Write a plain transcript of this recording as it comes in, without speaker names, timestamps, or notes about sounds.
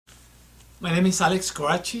My name is Alex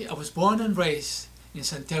Coraci. I was born and raised in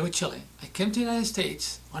Santiago, Chile. I came to the United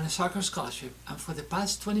States on a soccer scholarship, and for the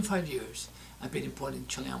past 25 years I've been importing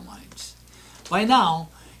Chilean wines. By now,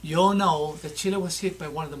 you all know that Chile was hit by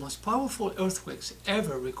one of the most powerful earthquakes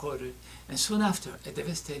ever recorded, and soon after, a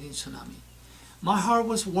devastating tsunami. My heart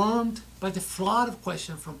was warmed by the flood of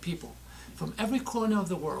questions from people from every corner of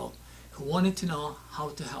the world who wanted to know how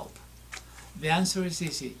to help. The answer is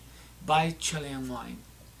easy: buy Chilean wine.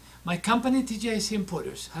 My company, TGIC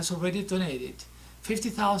Importers, has already donated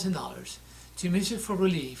 $50,000 to Music for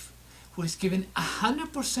Relief, who is giving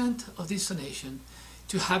 100% of this donation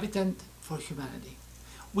to Habitat for Humanity.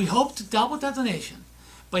 We hope to double that donation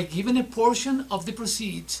by giving a portion of the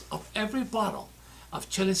proceeds of every bottle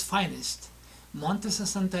of Chile's finest Montes and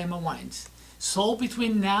Santa Emma wines sold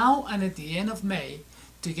between now and at the end of May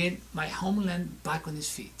to get my homeland back on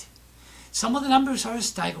its feet. Some of the numbers are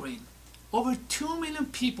staggering. Over 2 million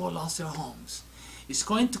people lost their homes. It's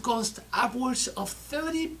going to cost upwards of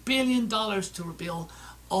 $30 billion to rebuild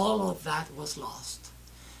all of that was lost.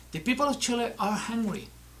 The people of Chile are hungry.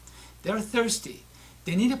 They're thirsty.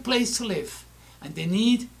 They need a place to live, and they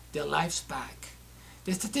need their lives back.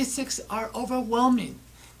 The statistics are overwhelming.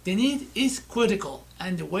 The need is critical,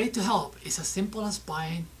 and the way to help is as simple as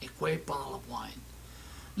buying a great bottle of wine.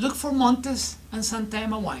 Look for Montes and Santa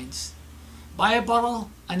Emma wines. Buy a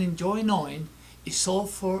bottle and enjoy knowing it's sold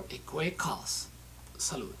for a great cause.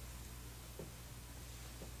 Salud.